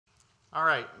All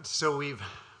right, so we've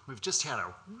just had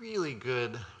a really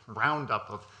good roundup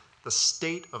of the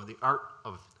state of the art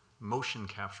of motion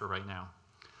capture right now.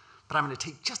 But I'm going to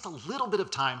take just a little bit of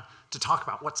time to talk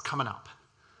about what's coming up.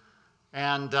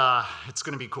 And it's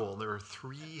going to be cool. There are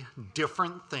 3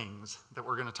 different things that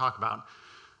we're going to talk about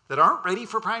that aren't ready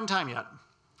for prime time yet,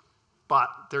 but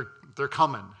they're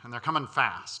coming, and they're coming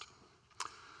fast.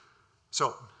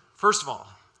 So, first of all,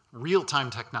 real-time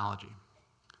technology.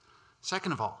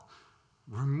 Second of all,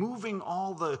 removing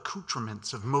all the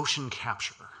accoutrements of motion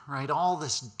capture, right? All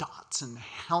this dots and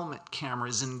helmet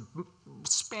cameras and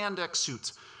spandex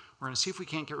suits. We're going to see if we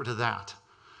can't get rid of that.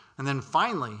 And then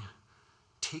finally,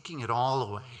 taking it all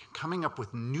away, coming up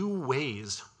with new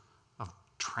ways of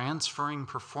transferring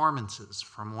performances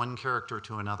from one character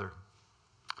to another.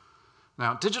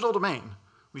 Now, digital domain,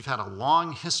 we've had a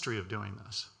long history of doing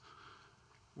this.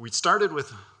 We started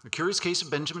with The Curious Case of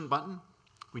Benjamin Button.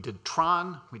 We did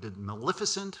Tron, we did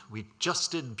Maleficent, we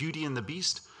just did Beauty and the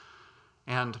Beast.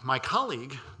 And my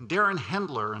colleague, Darren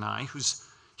Hendler, and I, who's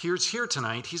here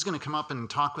tonight, he's going to come up and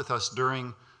talk with us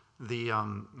during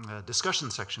the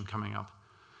discussion section coming up.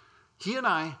 He and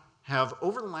I have,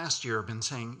 over the last year, been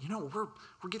saying, you know,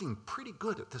 we're getting pretty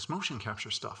good at this motion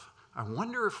capture stuff. I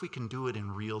wonder if we can do it in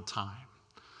real time.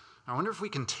 I wonder if we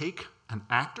can take an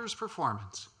actor's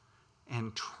performance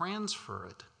and transfer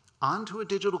it onto a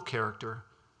digital character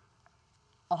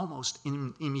almost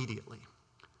immediately,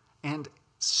 and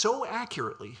so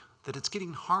accurately that it's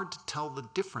getting hard to tell the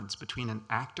difference between an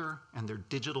actor and their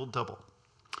digital double.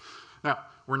 Now,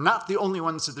 we're not the only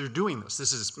ones that are doing this.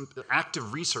 This is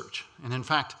active research, and in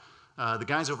fact, the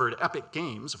guys over at Epic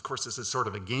Games, of course this is sort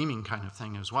of a gaming kind of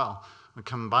thing as well,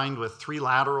 combined with 3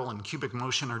 lateral and cubic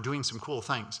motion, are doing some cool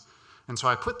things. And so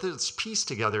I put this piece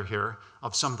together here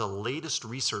of some of the latest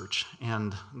research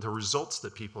and the results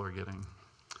that people are getting.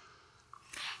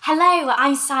 Hello,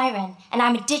 I'm Siren, and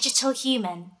I'm a digital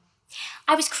human.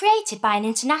 I was created by an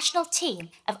international team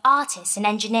of artists and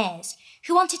engineers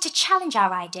who wanted to challenge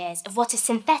our ideas of what a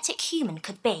synthetic human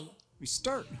could be. We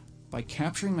start by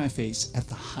capturing my face at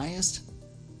the highest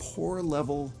pore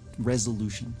level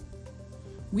resolution.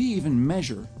 We even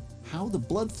measure how the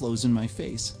blood flows in my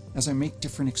face as I make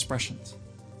different expressions.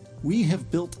 We have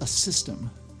built a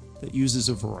system that uses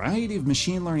a variety of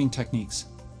machine learning techniques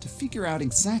to figure out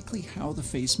exactly how the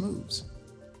face moves.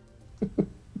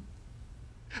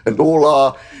 And all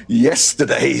our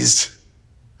yesterdays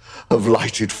have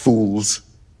lighted fools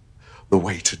the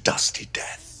way to dusty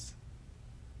death.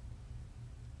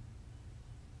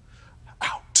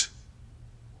 Out.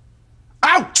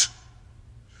 Out!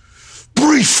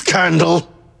 Brief candle!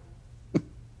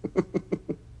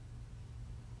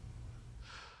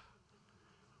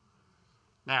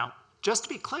 Now, just to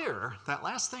be clear, that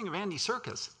last thing of Andy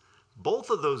Serkis, both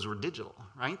of those were digital,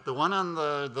 right? The one on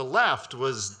the left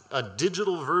was a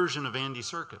digital version of Andy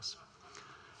Serkis.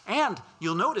 And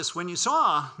you'll notice when you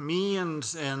saw me and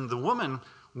the woman,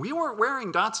 we weren't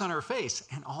wearing dots on our face,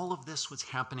 and all of this was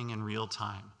happening in real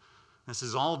time. This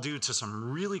is all due to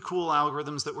some really cool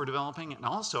algorithms that we're developing, and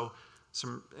also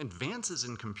some advances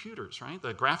in computers, right?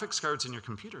 The graphics cards in your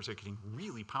computers are getting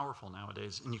really powerful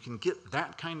nowadays, and you can get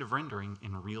that kind of rendering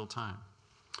in real time.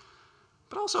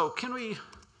 But also, can we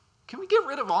get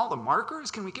rid of all the markers?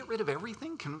 Can we get rid of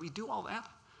everything? Can we do all that?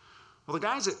 Well, the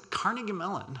guys at Carnegie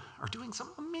Mellon are doing some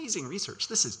amazing research.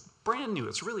 This is brand new.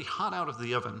 It's really hot out of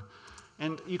the oven.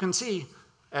 And you can see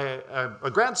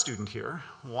a grad student here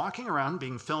walking around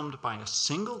being filmed by a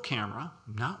single camera,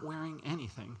 not wearing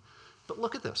anything. But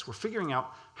look at this. We're figuring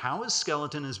out how his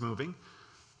skeleton is moving,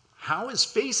 how his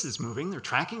face is moving. They're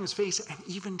tracking his face and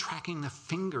even tracking the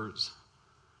fingers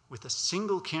with a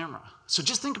single camera. So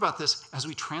just think about this as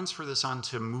we transfer this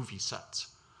onto movie sets.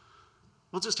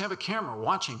 We'll just have a camera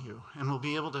watching you, and we'll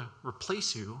be able to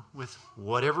replace you with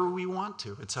whatever we want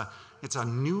to. It's a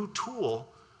new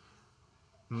tool.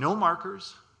 No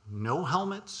markers, no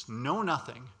helmets, no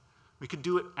nothing. We could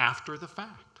do it after the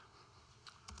fact.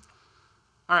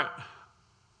 All right,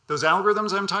 those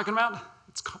algorithms I'm talking about,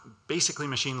 it's basically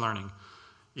machine learning.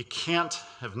 You can't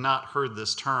have not heard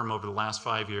this term over the last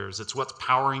 5 years. It's what's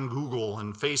powering Google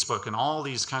and Facebook and all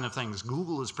these kind of things.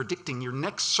 Google is predicting your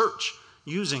next search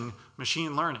using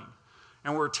machine learning.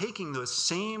 And we're taking those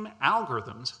same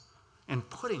algorithms and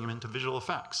putting them into visual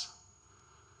effects.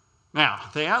 Now,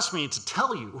 they asked me to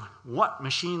tell you what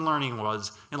machine learning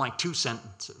was in like 2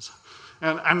 sentences.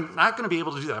 And I'm not going to be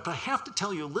able to do that, but I have to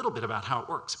tell you a little bit about how it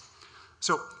works.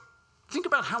 So think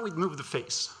about how we'd move the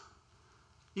face.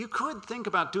 You could think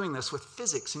about doing this with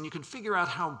physics, and you could figure out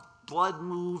how blood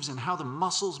moves and how the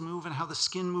muscles move and how the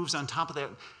skin moves on top of that,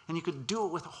 and you could do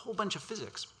it with a whole bunch of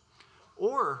physics.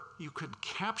 Or you could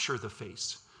capture the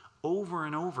face over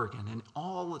and over again in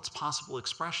all its possible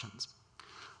expressions.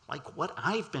 Like what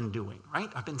I've been doing, right?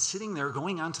 I've been sitting there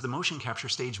going onto the motion capture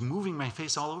stage, moving my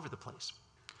face all over the place.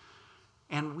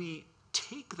 And we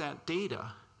take that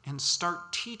data and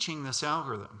start teaching this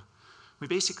algorithm. We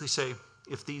basically say,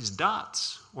 if these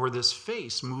dots or this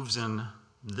face moves in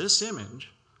this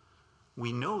image,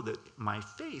 we know that my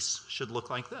face should look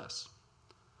like this.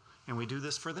 And we do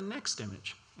this for the next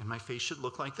image, and my face should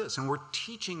look like this. And we're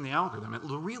teaching the algorithm. It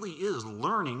really is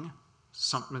learning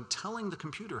something, telling the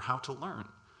computer how to learn.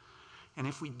 And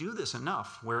if we do this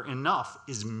enough, where enough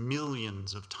is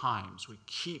millions of times, we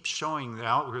keep showing the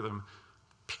algorithm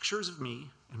pictures of me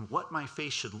and what my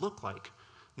face should look like,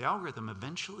 the algorithm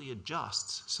eventually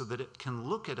adjusts so that it can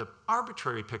look at an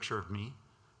arbitrary picture of me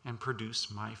and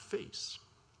produce my face.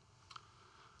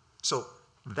 So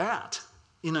that,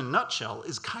 in a nutshell,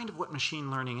 is kind of what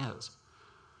machine learning is.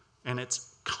 And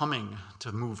it's coming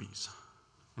to movies.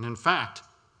 And in fact,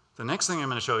 the next thing I'm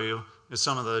going to show you is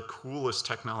some of the coolest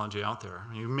technology out there.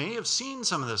 You may have seen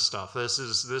some of this stuff. This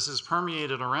is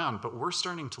permeated around, but we're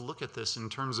starting to look at this in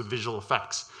terms of visual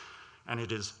effects. And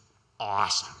it is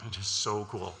awesome. It is so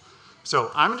cool.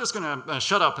 So I'm just going to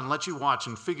shut up and let you watch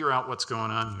and figure out what's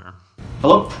going on here.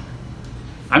 Hello,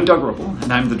 I'm Doug Roble,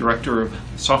 and I'm the Director of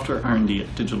Software R&D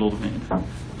at Digital Domain.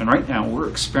 And right now we're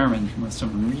experimenting with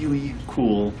some really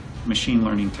cool machine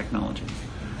learning technology.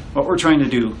 What we're trying to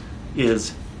do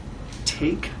is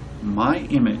take my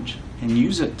image and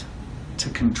use it to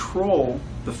control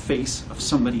the face of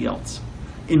somebody else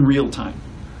in real time.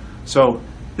 So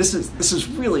this is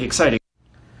really exciting.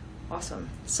 Awesome.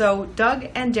 So Doug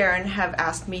and Darren have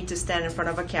asked me to stand in front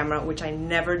of a camera, which I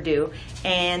never do,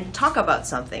 and talk about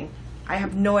something. I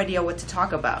have no idea what to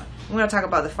talk about. I'm going to talk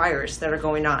about the fires that are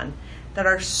going on that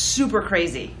are super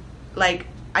crazy. Like,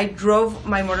 I drove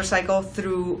my motorcycle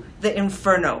through the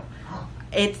inferno.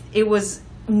 It was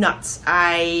nuts.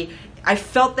 I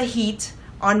felt the heat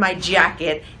on my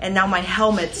jacket, and now my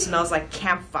helmet smells like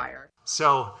campfire.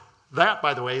 So that,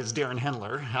 by the way, is Darren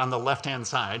Hendler on the left-hand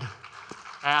side.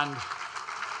 And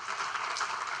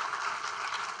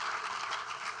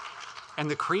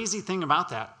the crazy thing about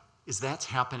that is that's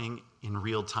happening in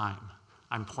real time.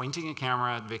 I'm pointing a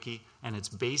camera at Vicky, and it's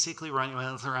basically running,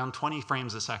 well, it's around 20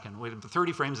 frames a second. With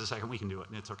 30 frames a second, we can do it,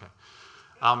 and it's okay.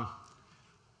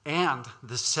 And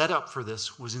the setup for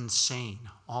this was insane.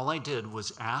 All I did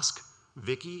was ask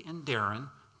Vicky and Darren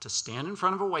to stand in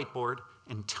front of a whiteboard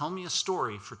and tell me a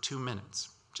story for 2 minutes.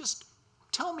 Just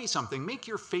tell me something, make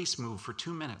your face move for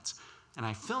 2 minutes. And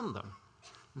I filmed them.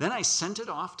 Then I sent it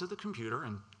off to the computer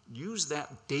and used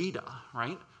that data,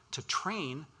 right, to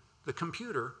train the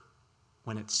computer.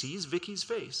 When it sees Vicky's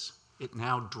face, it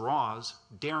now draws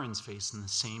Darren's face in the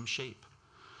same shape.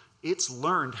 It's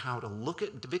learned how to look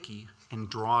at Vicky and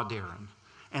draw Darren.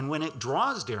 And when it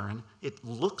draws Darren, it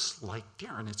looks like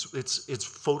Darren. It's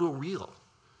photoreal.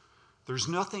 There's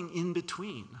nothing in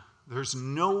between. There's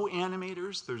no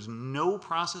animators. There's no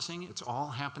processing. It's all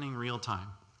happening real time.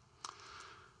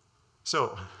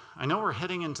 So I know we're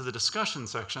heading into the discussion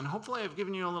section. Hopefully I've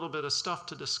given you a little bit of stuff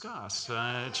to discuss.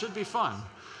 It should be fun.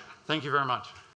 Thank you very much.